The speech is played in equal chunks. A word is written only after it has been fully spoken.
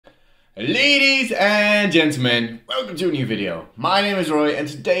Ladies and gentlemen, welcome to a new video. My name is Roy and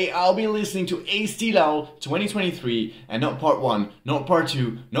today I'll be listening to Eesti Laul 2023 and not part 1, not part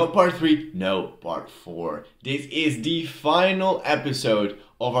 2, not part 3, no, part 4. This is the final episode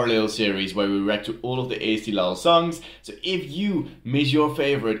of our little series where we react to all of the Eesti Laul songs. So if you miss your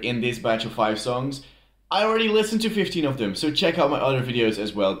favorite in this batch of 5 songs, I already listened to 15 of them, so check out my other videos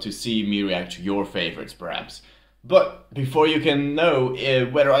as well to see me react to your favorites perhaps. But before you can know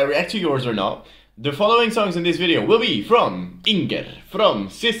whether I react to yours or not, the following songs in this video will be from Inger, from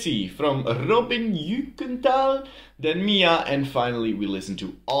Sissi, from Robin Juhkental, then Mia, and finally we listen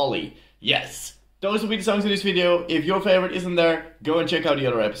to Ollie. Yes, those will be the songs in this video. If your favorite isn't there, go and check out the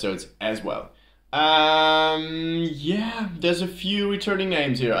other episodes as well. Yeah, there's a few returning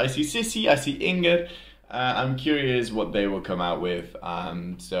names here. I see Sissi, I see Inger. I'm curious what they will come out with,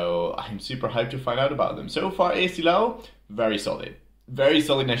 so I'm super hyped to find out about them. So far, Eesti Laul, very solid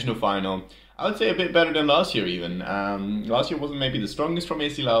national final. I would say a bit better than last year even. Last year wasn't maybe the strongest from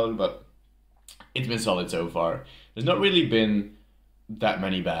Eesti Laul, but it's been solid so far. There's not really been that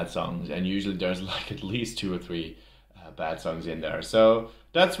many bad songs, and usually there's like at least 2 or 3 bad songs in there. So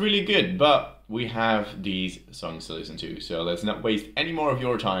that's really good, but we have these songs to listen to, so let's not waste any more of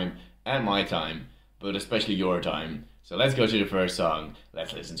your time and my time, but especially your time. So let's go to the first song,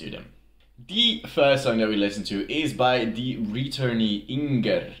 let's listen to them. The first song that we listen to is by the returnee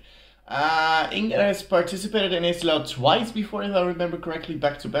Inger. Inger has participated in Eesti Laul twice before, if I remember correctly,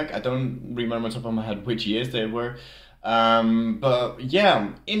 back to back. I don't remember on top of my head which years they were. But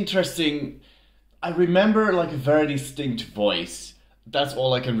yeah, interesting. I remember like a very distinct voice. That's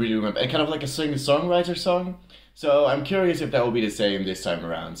all I can really remember. And kind of like a singer-songwriter song. So I'm curious if that will be the same this time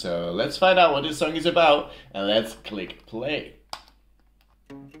around. So let's find out what this song is about and let's click play.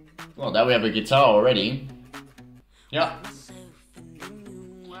 Well, now we have a guitar already. Yeah.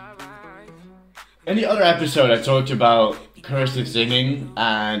 In the other episode I talked about cursive singing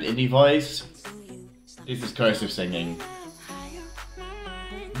and indie voice. This is cursive singing.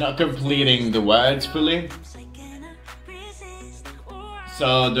 Not completing the words fully.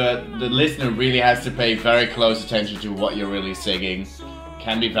 So the listener really has to pay very close attention to what you're really singing.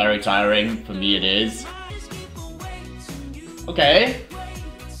 Can be very tiring, for me it is. Okay.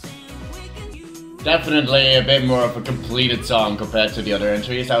 Definitely a bit more of a completed song compared to the other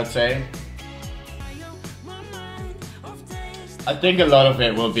entries, I would say. I think a lot of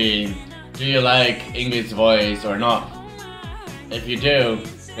it will be, do you like Ingrid's voice or not? If you do,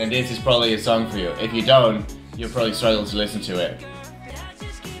 then this is probably a song for you. If you don't, you'll probably struggle to listen to it.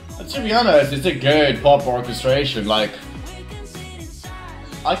 But to be honest, it's a good pop orchestration, like,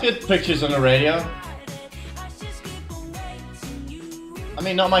 I get pictures on the radio. I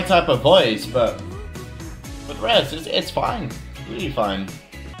mean, not my type of voice, but the rest, it's fine, really fine.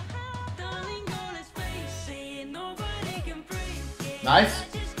 Nice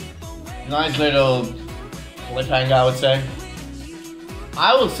little cliffhanger, I would say.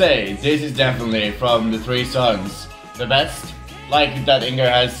 I will say, this is definitely, from the 3 songs, the best. Like that Inger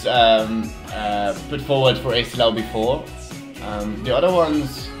has put forward for Eesti Laul before. The other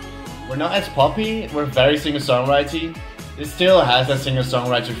ones were not as poppy, were very singer-songwriter. This still has that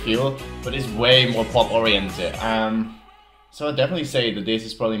singer-songwriter feel, but it's way more pop-oriented. So I'd definitely say that this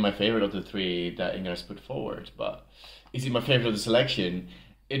is probably my favorite of the 3 that Inger has put forward. But is it my favorite of the selection?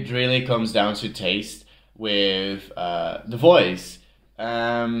 It really comes down to taste with the voice.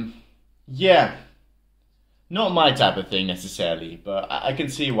 Yeah. Not my type of thing necessarily, but I can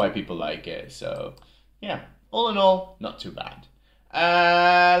see why people like it. So, yeah, all in all, not too bad.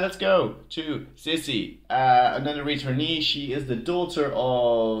 Let's go to Sissi, another returnee. She is the daughter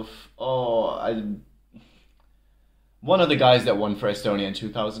of one of the guys that won for Estonia in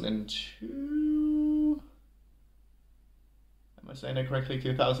 2002. Am I saying that correctly?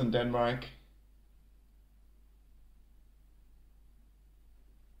 2000 Denmark.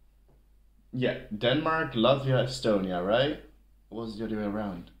 Yeah, Denmark, Latvia, Estonia, right? Or was it the other way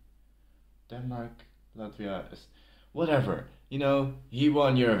around? Denmark, Latvia, whatever. You know, he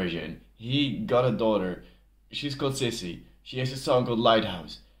won Eurovision. He got a daughter. She's called Sissi. She has a song called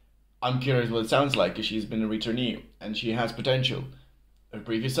Lighthouse. I'm curious what it sounds like because she's been a returnee and she has potential. Her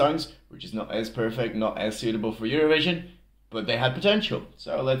previous songs were just not as perfect, not as suitable for Eurovision, but they had potential.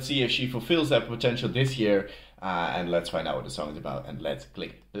 So let's see if she fulfills that potential this year, and let's find out what the song is about and let's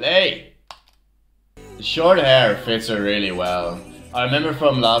click play. The short hair fits her really well. I remember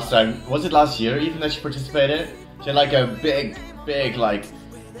from last time, was it last year even that she participated? She had like a big like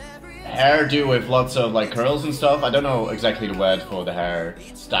hairdo with lots of like curls and stuff. I don't know exactly the word for the hair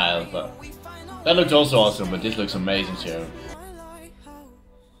style, but that looked also awesome, but this looks amazing too.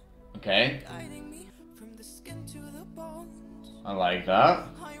 Okay. I like that.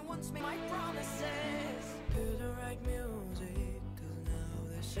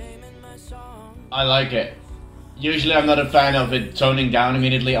 I like it. Usually I'm not a fan of it toning down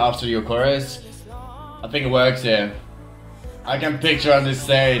immediately after your chorus. I think it works here. I can picture on this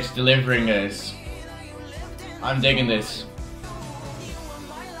stage delivering this. I'm digging this.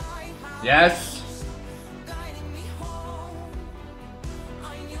 Yes.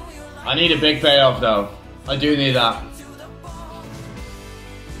 I need a big payoff though. I do need that.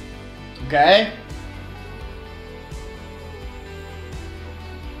 Okay.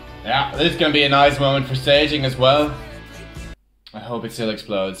 Yeah, this is gonna be a nice moment for staging as well. I hope it still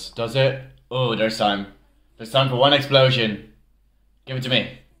explodes. Does it? Oh, there's time. There's time for one explosion. Give it to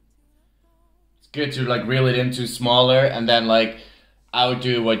me. It's good to like reel it into smaller and then like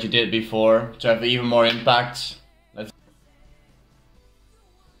outdo what you did before to have even more impact. Let's.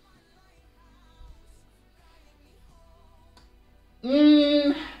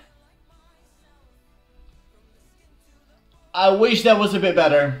 I wish that was a bit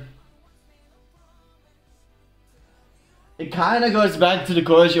better. It kind of goes back to the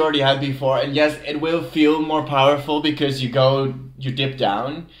chorus you already had before, and yes, it will feel more powerful because you dip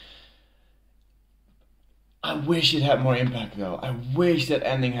down. I wish it had more impact though. I wish that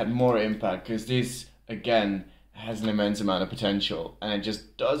ending had more impact, because this, again, has an immense amount of potential, and it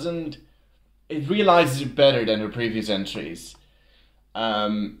just doesn't... It realizes it better than the previous entries.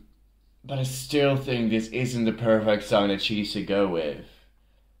 But I still think this isn't the perfect song that she should go with.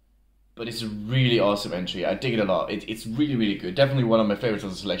 But it's a really awesome entry. I dig it a lot. It's really, really good. Definitely one of my favorites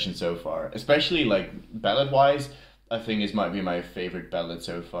of the selection so far. Especially like ballad-wise, I think this might be my favorite ballad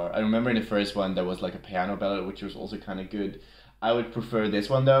so far. I remember in the first one there was like a piano ballad, which was also kind of good. I would prefer this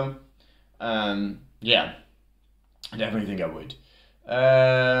one though. Yeah, I definitely think I would.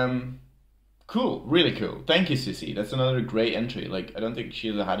 Cool, really cool. Thank you, Sissi. That's another great entry. Like, I don't think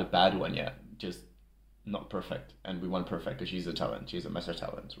she's had a bad one yet. Just not perfect. And we want perfect because she's a talent. She's a master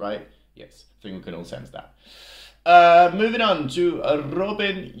talent, right? Yes, I think we can all sense that. Moving on to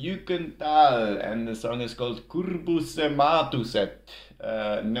Robin Juhkental, and the song is called Kurbuse, matused.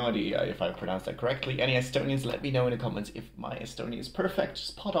 No idea if I pronounced that correctly. Any Estonians, let me know in the comments if my Estonian is perfect,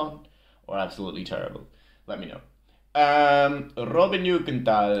 spot on, or absolutely terrible. Let me know. Robin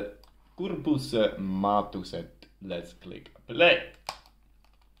Juhkental, Kurbuse, matused. Let's click play.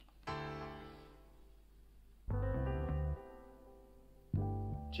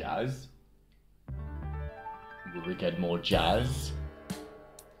 Jazz. Will we get more jazz?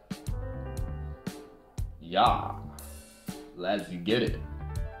 Yeah. Let's get it.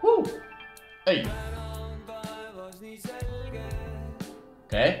 Woo! Hey!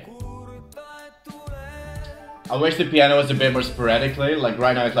 Okay. I wish the piano was a bit more sporadically. Like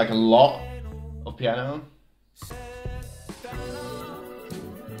right now it's like a lot of piano.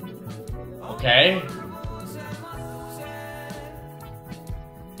 Okay.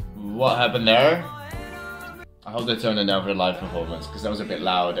 What happened there? I hope they turned it down for the live performance, because that was a bit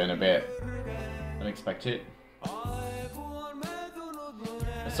loud and a bit unexpected. A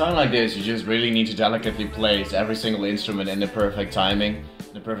song like this, you just really need to delicately place every single instrument in the perfect timing,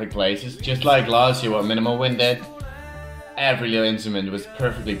 in the perfect places. Just like last year what Minimal Wind did. Every little instrument was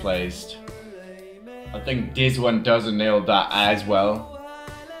perfectly placed. I think this one doesn't nail that as well.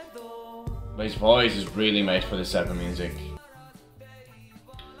 But his voice is really made for the seven music.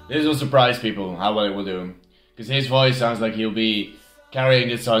 This will surprise people how well it will do, because his voice sounds like he'll be carrying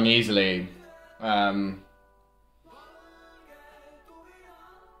this song easily. And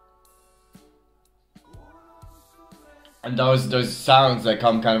those sounds that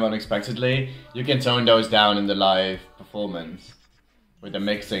come kind of unexpectedly, you can tone those down in the live performance with the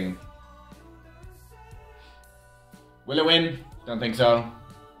mixing. Will it win? Don't think so.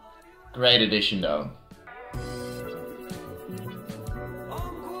 Great addition though.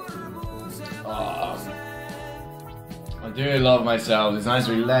 I do love myself. This nice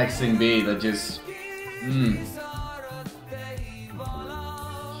relaxing beat that just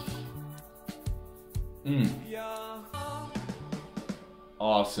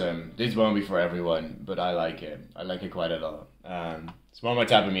Awesome. This won't be for everyone, but I like it. I like it quite a lot. It's more my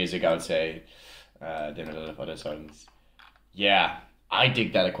type of music, I would say, than a lot of other songs. Yeah, I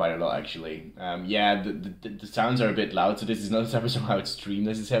dig that quite a lot actually. Yeah, the sounds are a bit loud, so this is not the type of song I would stream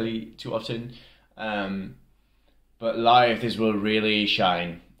necessarily too often. But live, this will really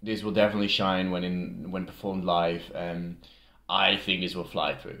shine. This will definitely shine when performed live. I think this will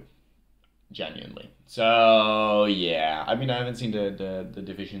fly through, genuinely. So yeah, I mean I haven't seen the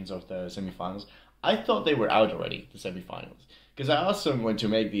divisions of the semifinals. I thought they were out already, the semifinals, because I asked someone to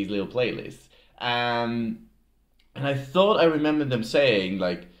make these little playlists, and I thought I remembered them saying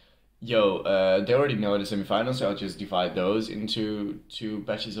like, yo, they already know the semifinals, so I'll just divide those into 2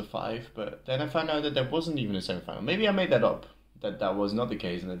 batches of 5. But then I found out that there wasn't even a semifinal. Maybe I made that up, that was not the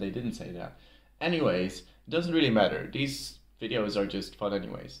case and that they didn't say that. Anyways, it doesn't really matter. These videos are just fun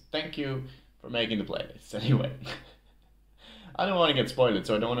anyways. Thank you for making the playlist. Anyway, I don't want to get spoiled,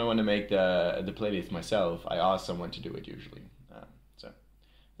 so I don't want to make the playlist myself. I ask someone to do it usually. So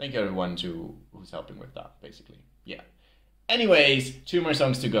thank you everyone who's helping with that, basically. Yeah. Anyways, 2 more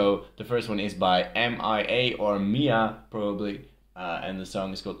songs to go. The first one is by MIA or Mia, probably. And the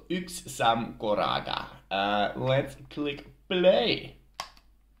song is called Samm, korraga. Let's click play.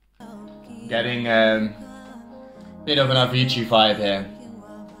 Getting a bit of an Avicii vibe here.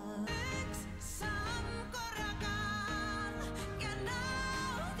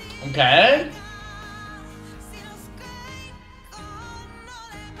 Okay.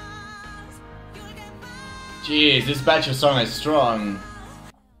 Jeez, this batch of song is strong.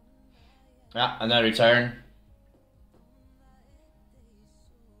 Yeah, and then return.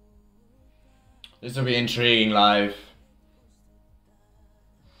 This will be intriguing live.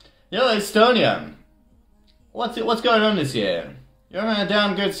 Yo, Estonia. What's going on this year? You're having a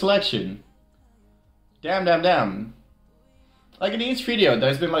damn good selection. Damn. Like in each video,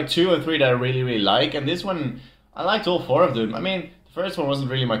 there's been like 2 or 3 that I really like, and this one, I liked all 4 of them. I mean, the first one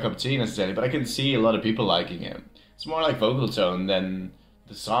wasn't really my cup of tea necessarily, but I can see a lot of people liking it. It's more like vocal tone than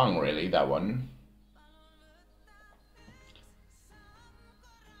the song, really, that one.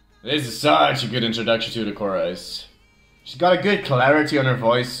 This is such a good introduction to the chorus. She's got a good clarity on her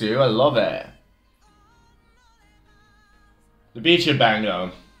voice too, I love it. The beat should bang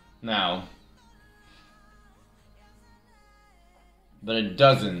though, now. But it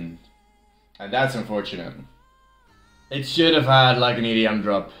doesn't, and that's unfortunate. It should have had like an EDM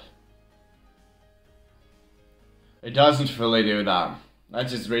drop. It doesn't fully do that.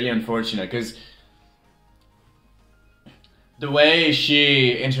 That's just really unfortunate, because the way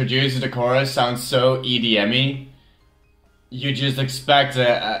she introduces the chorus sounds so EDM-y. You just expect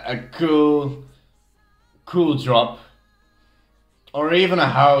a cool drop, or even a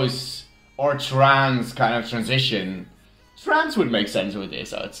house or trance kind of transition. Trance would make sense with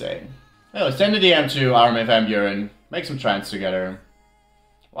this, I would say. Oh, send a DM to RMFM Buren, make some trance together.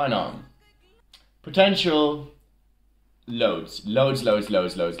 Why not? Potential, loads.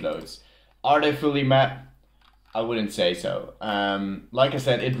 Are they fully met? I wouldn't say so. Like I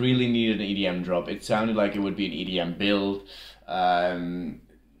said, it really needed an EDM drop. It sounded like it would be an EDM build.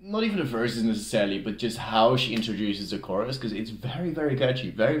 Not even the verses necessarily, but just how she introduces the chorus, because it's very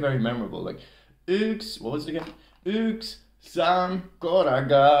catchy, very memorable. Like, what was it again? Samm,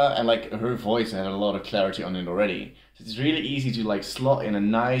 korraga, and like her voice had a lot of clarity on it already. So it's really easy to like slot in a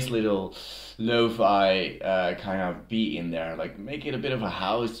nice little lo-fi kind of beat in there. Like make it a bit of a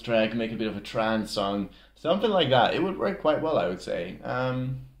house track, make it a bit of a trance song, something like that. It would work quite well, I would say.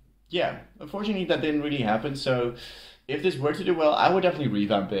 Yeah, unfortunately that didn't really happen. So if this were to do well, I would definitely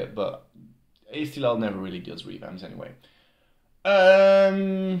revamp it. But Eesti Laul never really does revamps anyway.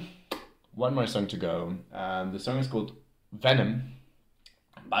 One more song to go. The song is called Venom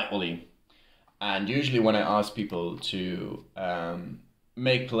by Ollie. And usually when I ask people to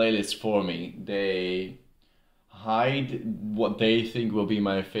make playlists for me, they hide what they think will be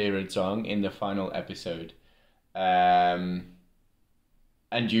my favorite song in the final episode. And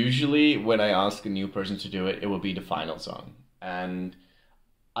usually when I ask a new person to do it, it will be the final song. And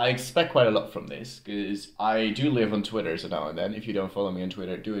I expect quite a lot from this, because I do live on Twitter, so now and then. If you don't follow me on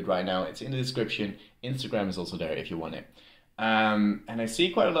Twitter, do it right now. It's in the description. Instagram is also there if you want it. And I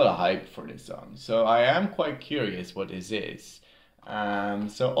see quite a lot of hype for this song, so I am quite curious what this is.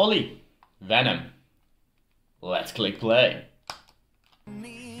 So Ollie, Venom. Let's click play.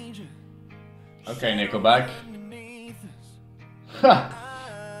 Okay, Nickelback. Ha!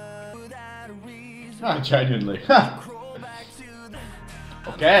 Genuinely. Ha!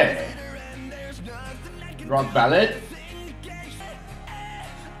 Okay. Rock ballad.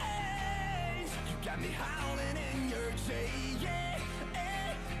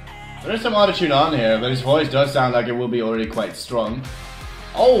 There's some autotune on here, but his voice does sound like it will be already quite strong.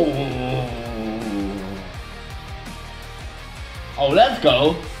 Oh, let's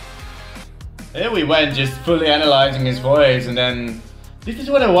go. Here we went, just fully analyzing his voice, and then this is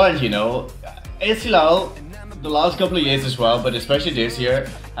what I want, you know. Eesti Laul, the last couple of years as well, but especially this year,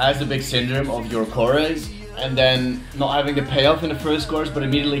 has the big syndrome of your chorus and then not having the payoff in the first chorus, but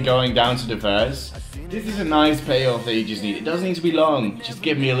immediately going down to the verse. This is a nice payoff that you just need. It doesn't need to be long. Just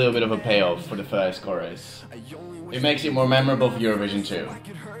give me a little bit of a payoff for the first chorus. It makes it more memorable for Eurovision too.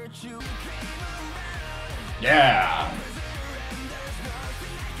 Yeah!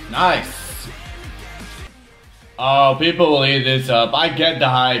 Nice! Oh, people will eat this up. I get the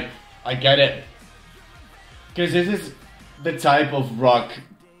hype. I get it. Because this is the type of rock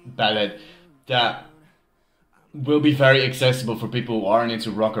ballad that will be very accessible for people who aren't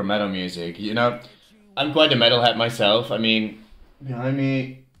into rock or metal music. You know, I'm quite a metalhead myself. I mean, behind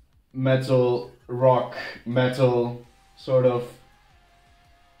me, metal, rock, metal, sort of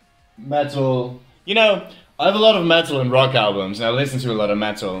metal. You know, I have a lot of metal and rock albums, and I listen to a lot of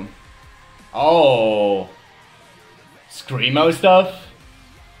metal. Oh, screamo stuff.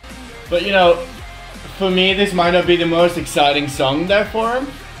 But you know, for me, this might not be the most exciting song therefore.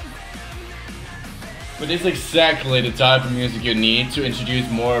 But it's exactly the type of music you need to introduce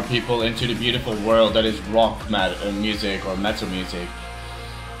more people into the beautiful world that is rock music or metal music.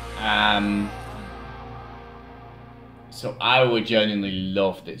 So I would genuinely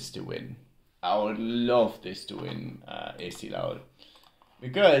love this to win. I would love this to win Eesti Laul.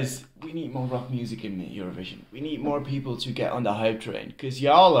 Because we need more rock music in Eurovision. We need more people to get on the hype train. Because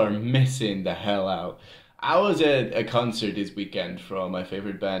y'all are missing the hell out. I was at a concert this weekend from my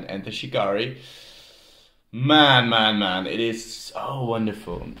favorite band, Enter Shikari. Man, it is so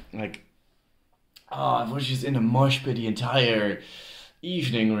wonderful. Like, I was just in a mosh pit the entire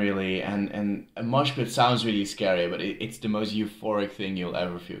evening, really, and a mosh pit sounds really scary, but it's the most euphoric thing you'll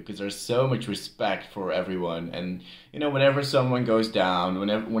ever feel, because there's so much respect for everyone, and, you know, whenever someone goes down,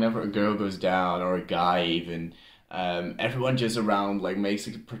 whenever a girl goes down, or a guy even, everyone just around, like, makes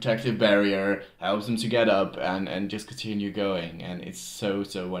a protective barrier, helps them to get up, and just continue going, and it's so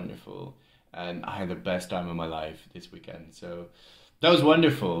wonderful. And I had the best time of my life this weekend, so that was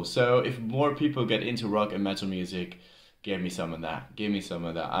wonderful. So if more people get into rock and metal music, give me some of that. Give me some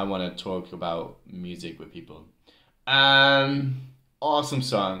of that. I want to talk about music with people. Awesome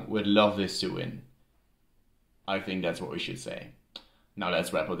song. Would love this to win. I think that's what we should say. Now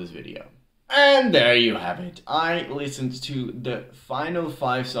let's wrap up this video. And there you have it. I listened to the final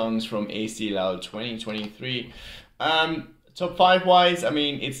 5 songs from Eesti Laul 2023. Top 5 wise, I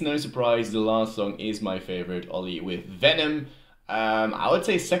mean, it's no surprise the last song is my favorite, Ollie with Venom. I would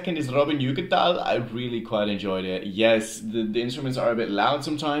say second is Juhkental. I really quite enjoyed it. Yes, the instruments are a bit loud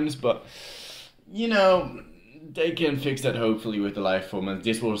sometimes, but, you know, they can fix that hopefully with the live performance.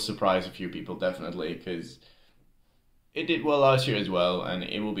 This will surprise a few people, definitely, because it did well last year as well, and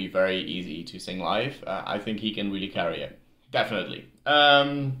it will be very easy to sing live. I think he can really carry it, definitely.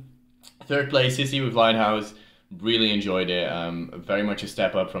 Third place, Sissi with Lighthouse. Really enjoyed it. Very much a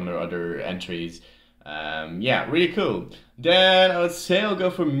step up from their other entries. Yeah, really cool. Then I would say I'll go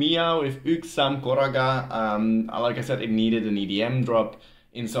for Mia with samm, korraga. Like I said, it needed an EDM drop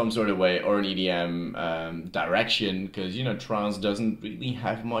in some sort of way, or an EDM direction, because, you know, trance doesn't really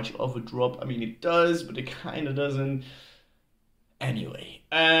have much of a drop. I mean, it does, but it kind of doesn't. Anyway,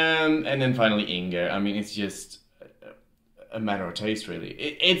 and then finally Inger. I mean, it's just a matter of taste, really.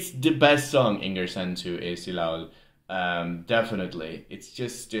 It's the best song Inger sent to Eesti Laul. Definitely. It's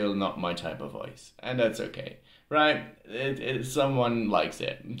just still not my type of voice, and that's okay, right? Someone likes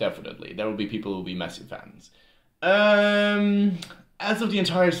it, definitely. There will be people who will be massive fans. As of the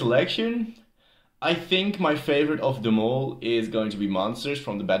entire selection, I think my favorite of them all is going to be Monsters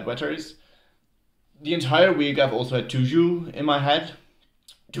from the Bedwetters. The entire week I've also had Toujours in my head.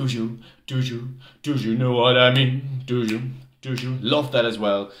 Toujours, know what I mean? Toujours. Love that as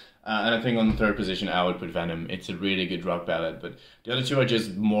well. And I think on the third position I would put Venom. It's a really good rock ballad, but the other two are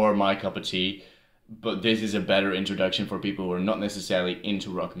just more my cup of tea. But this is a better introduction for people who are not necessarily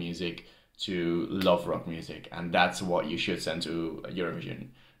into rock music to love rock music, and that's what you should send to Eurovision.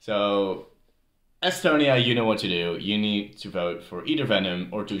 So, Estonia, you know what to do. You need to vote for either Venom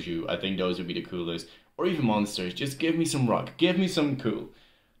or Toujours. I think those would be the coolest. Or even Monsters. Just give me some rock. Give me some cool.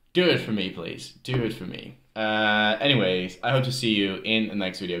 Do it for me, please. Do it for me. Anyways, I hope to see you in the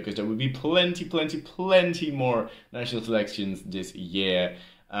next video, because there will be plenty more national selections this year.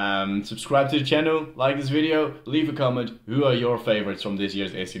 Subscribe to the channel, like this video, leave a comment. Who are your favorites from this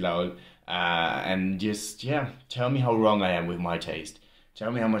year's Eesti Laul? And just, yeah, tell me how wrong I am with my taste.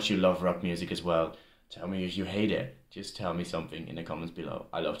 Tell me how much you love rock music as well. Tell me if you hate it. Just tell me something in the comments below.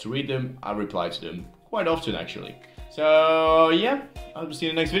 I love to read them. I reply to them quite often, actually. So, yeah, I'll see you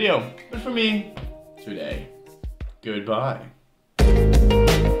in the next video. But for me, today, goodbye.